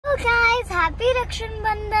guys, happy Rakshan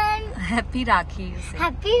Bandhan. Happy Rakhi.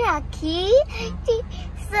 Happy Rakhi.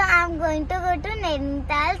 So I'm going to go to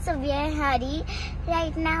Nainital, so we are in a hurry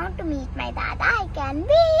right now to meet my dada. I can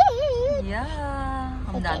be. Yeah,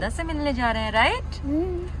 हम दादा से मिलने जा रहे हैं, right?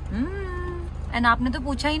 And आपने तो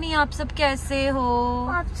पूछा ही नहीं आप सब कैसे हो?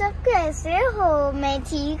 आप सब कैसे हो? मैं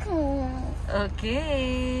ठीक हूँ.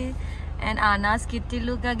 Okay. And Anna's kitty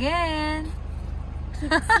look again.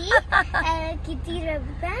 Kitty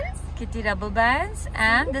rubber bands. Kitty rubber bands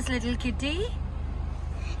and this little kitty.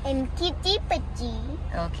 And kitty patty.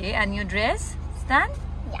 Okay, and your dress, Stan?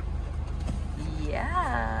 Yeah.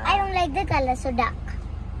 Yeah. I don't like the color so dark.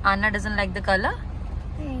 Anna doesn't like the color?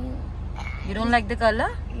 You don't like the color?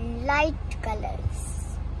 Light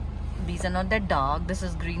colors. These are not that dark. This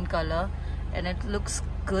is green color and it looks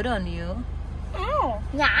good on you. Oh,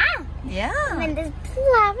 yeah. Yeah. When this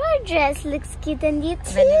flower dress looks cute on you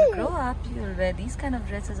too. When you grow up, you'll wear these kind of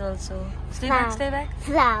dresses also. Stay back, stay back.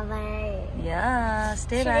 Flower. Yeah,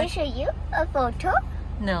 stay back. Should I show you a photo?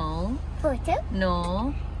 No. Photo?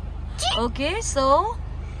 No. Okay, so?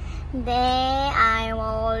 Then I'm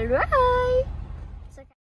alright.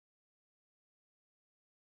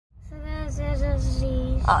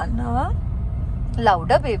 Anna,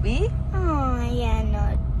 louder, baby. Oh, yeah,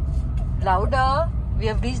 not. Louder. We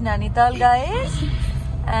have reached Nainital, guys.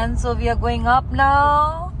 And so we are going up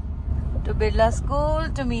now to Birla School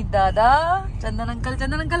to meet Dada. Chandan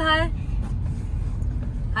uncle, hi.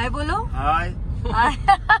 Hi, bolo. Hi. Hi.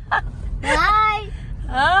 Hi.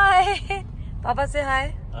 Hi. Papa say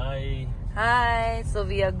hi. Hi. Hi. So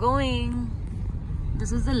we are going.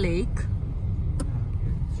 This is the lake.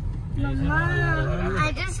 Mama,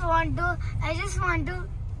 I just want to.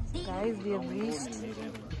 Guys, we have reached.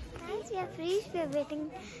 We are free. We are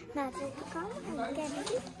waiting Dada to come and get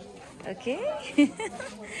it. Okay.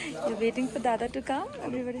 You're waiting for Dada to come,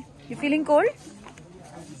 everybody. You feeling cold?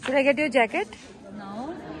 Should I get your jacket?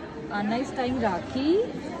 Now, Anna is tying Rakhi.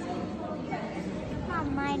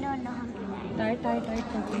 Mama, I don't know how to tie. Tie.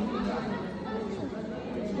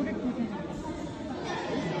 Put it.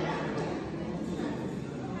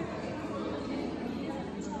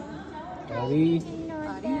 Ari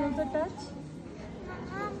also touch?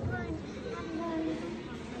 I'm going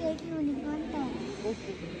to get unicorn tie.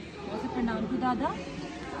 Okay. Was it pronoun to Dada?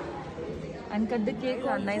 And cut the cake.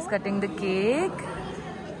 Anna is cutting the cake.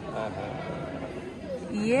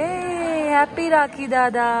 Yay! Happy Rakhi,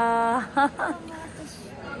 Dada.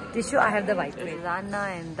 Tissue, I have the white. This is Anna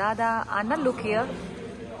and Dada. Anna, look here.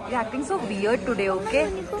 You're acting so weird today, okay?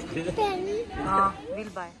 We'll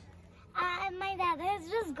buy. My dada has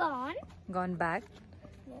just gone. Gone back?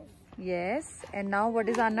 Yes. And now what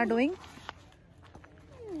is Anna doing?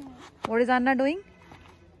 What is Anna doing?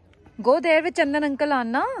 Go there with Chandan uncle,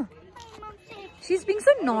 Anna. She's being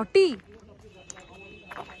so naughty.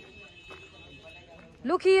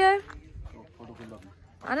 Look here.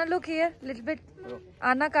 Anna, look here. Little bit.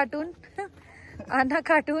 Anna cartoon. Anna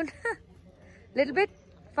cartoon. Little bit.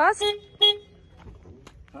 Fast.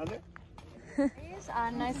 Yes,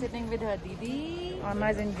 Anna is sitting with her didi. Anna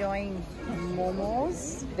is enjoying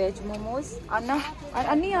momos, veg momos. Anna,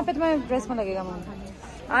 Anni, यहाँ पे तुम्हारे dress में लगेगा momo.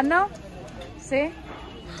 Anna, say,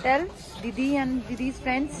 tell didi and didi's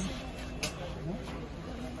friends.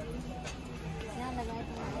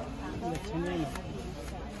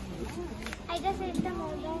 I just ate the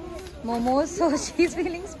momos. Momos, so she's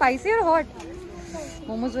feeling spicy or hot?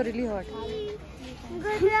 Momos were really hot.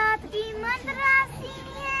 Gujarat की मद्रासी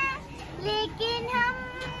है, लेकिन हम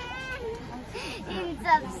इन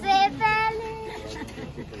सबसे पहले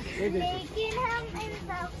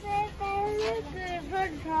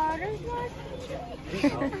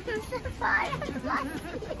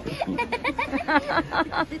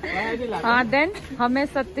हाँ देन हमें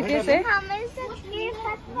सत्य से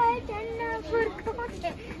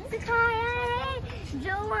सिखाया है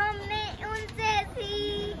जो हमने उनसे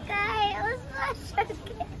सीखा है उस पर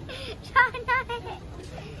जाना है।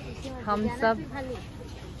 हम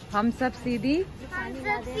सब सीधी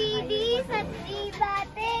सच्ची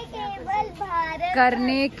बातें केवल भारत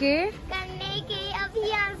करने के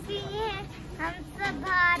अभियासी हैं। हम सब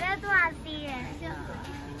भारतवासी हैं।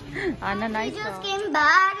 Anna, nice. We just came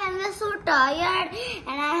back and we're so tired,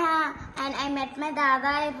 and I met my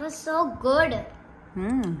dada. It was so good.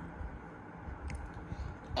 And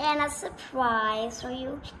a surprise for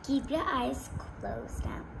you. Keep your eyes closed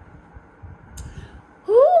now.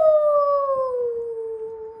 Ooh,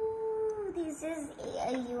 this is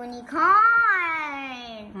a unicorn.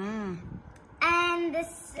 And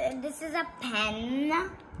this is a pen.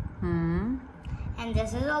 And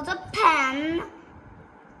this is also a pen.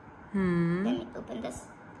 Let me open this.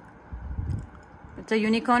 It's a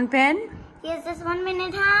unicorn pen. Yes, just 1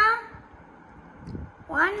 minute, huh?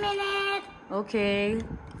 1 minute. Okay.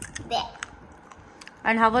 There.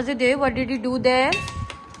 And how was your day? What did you do there?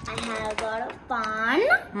 I had a lot of fun.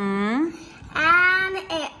 Hmm. And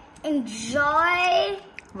enjoy.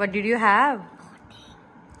 What did you have?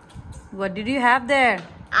 What did you have there?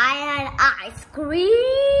 I had ice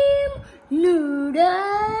cream,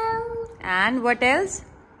 noodles. And what else?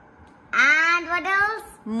 And what else?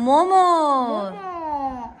 Momo.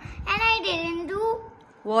 Momo. And I didn't do.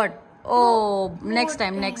 What? Oh, next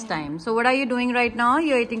time. So what are you doing right now?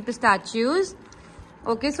 You're eating pistachios.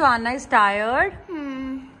 Okay, so Anna is tired.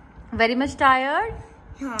 Very much tired.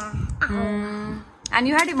 And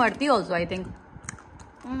you had Imarti also, I think.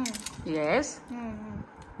 Yes.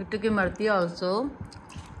 You took Imarti also.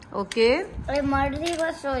 Okay. Imarti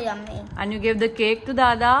was so yummy. And you gave the cake to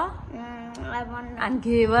Dada. I want. And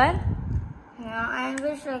gave her. Yeah, I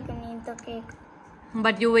wish I can eat the cake.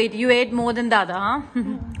 But you ate more than Dada, huh?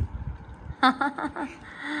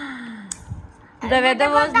 The weather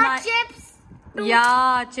was nice. Chips.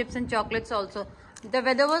 Yeah, chips and chocolates also. The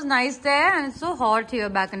weather was nice there and it's so hot here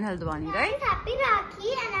back in Haldwani, right? Happy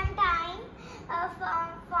Rakhi and I'm tying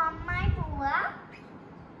from my bua.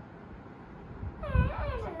 I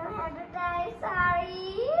don't know how to tie,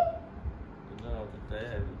 sorry. You know how to tie, I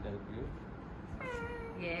will help you.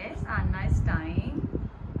 Yes, Anna is tying.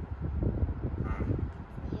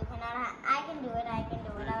 You cannot, I can do it.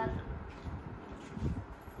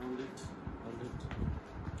 Hold it.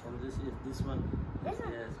 Hold this one. This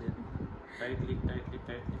one? Yes, yes. Tightly.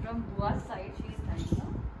 From Bua's side, she is tying, no?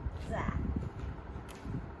 Yeah.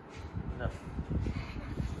 Enough.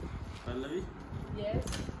 Pallavi? Yes.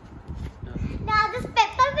 Now this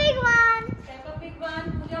Peppa Pig one. Peppa Pig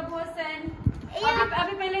one, Pooja Bua send. Yeah.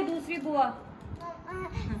 अभी पहले दूसरी बुआ.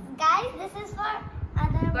 Guys, this is for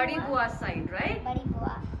other बड़ी बुआ side, right? Badi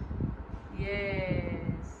bua.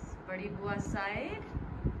 Yes. बड़ी बुआ side.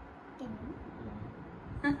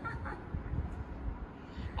 And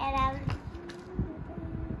I'll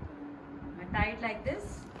Tie it like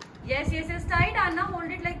this. Yes. Tie it, Anna.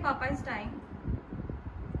 Hold it like Papa is tying.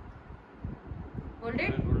 Hold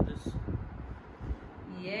it. Hold this.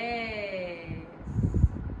 Yes.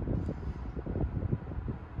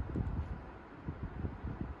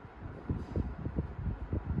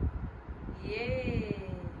 Yay.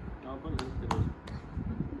 Now pull this.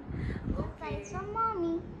 tie from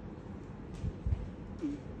mommy.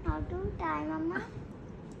 How to tie, Mama?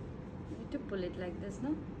 You need to pull it like this,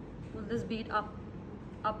 no? Pull this bead up.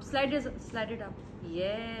 Slide it up.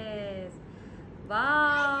 Yes.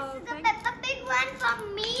 Wow. This is the Peppa Pig one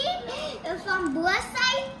from me, from Bua's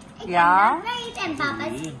side. Yeah. Right, and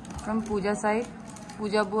Papa's. From Pooja side.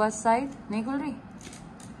 Pooja Bua's side. नहीं खुल रही?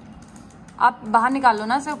 आप बाहर निकालो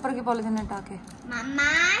ना से ऊपर की पॉलिथीन हटा के.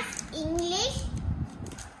 Mama's English.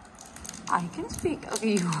 I can speak.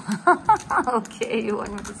 Okay, you. Okay, you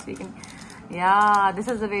want me to speak in. Yeah, this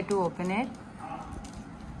is the way to open it.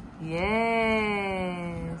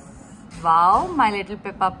 Yes. Wow, my little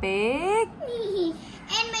Peppa Pig.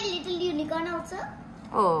 And my little unicorn also.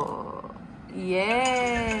 Oh,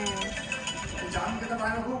 yes.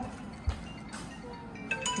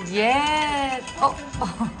 Yes. Oh.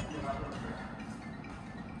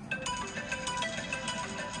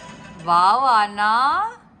 Wow,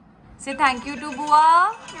 Anna. Say thank you to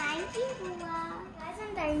Bua. Thank you, Bua. Guys,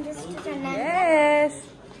 I'm tying this to Chandan. Yes.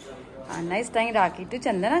 Anna is tying Rakhi to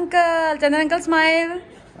Chandan uncle. Chandan uncle, smile.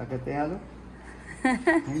 क्या कहते हैं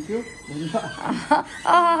Thank you.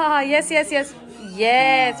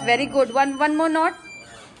 Yes, very good. One more knot.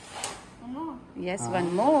 Yes,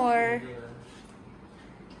 one more.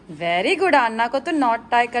 Very good. अन्ना को तो knot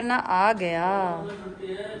tie करना आ गया.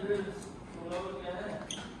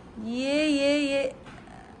 ये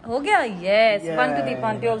हो गया. Yes. One to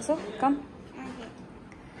Deepanti also. Come.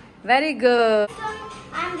 Very good.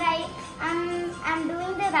 I'm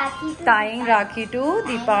doing the Rakhi to Tying Rakhi to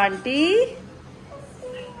Deepanti.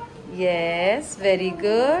 Yes, very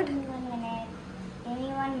good. Only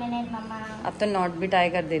 1 minute, Mama. अब तो knot भी tie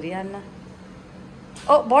कर दे रही है अन्ना.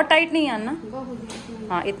 ओ बहुत टाइट नहीं है अन्ना.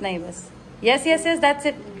 हाँ इतना ही बस. Yes, that's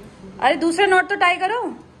it. अरे दूसरा knot तो tie करो.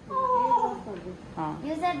 हाँ.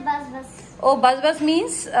 You said bus. Oh, bus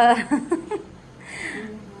means Done.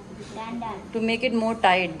 to make it more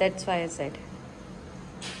tight. That's why I said.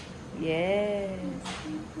 Yes.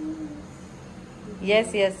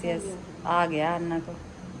 आ गया अन्ना को.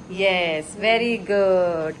 Yes, very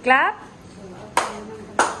good. Clap.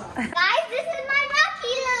 Guys, this is my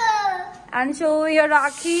Rakhi. Look. And show your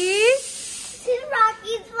Rakhi. This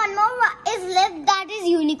Rakhi is this lip that is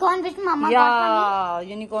unicorn which Mama got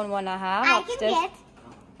Yeah, unicorn one I have. for me. I upstairs. can get.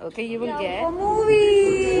 Okay, you will get. A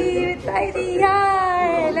movie with Heidi.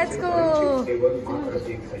 Hi, let's go.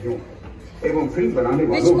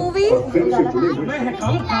 Which movie?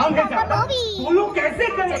 कैसे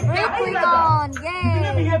करें?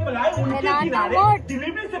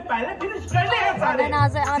 Delivery से पहले finish कर ले सारे। Anna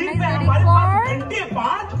is ready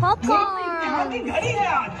for popcorn. घड़ी है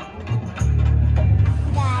आज।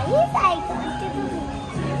 Guys, I got to do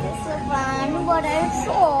this one, but I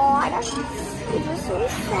saw it was so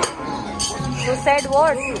sad. So sad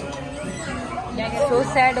what? So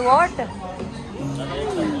sad what?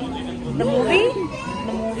 The movie?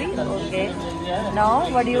 The movie? Okay. Now,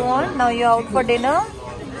 what do you want? Now you're out for dinner?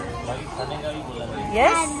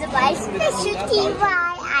 Yes? And my specialty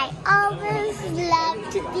why I always love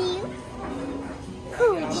to do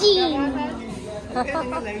cooking.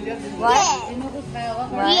 What?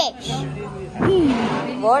 Yes.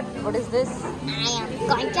 What is this? I am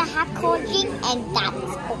going to have cold drink and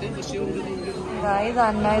that's cooking. Guys,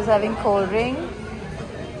 Anna is having cold drink.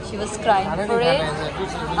 She was crying for it.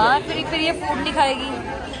 हाँ फिर ये food नहीं खाएगी.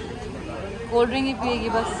 Cold drink ही पिएगी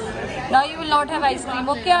बस. Now you will not have ice cream.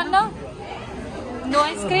 Okay, Anna? No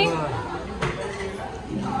ice cream?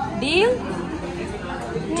 Deal?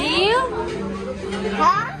 Deal?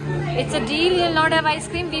 Huh? It's a deal. You will not have ice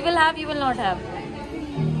cream. We will have. You will not have.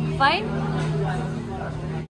 Fine?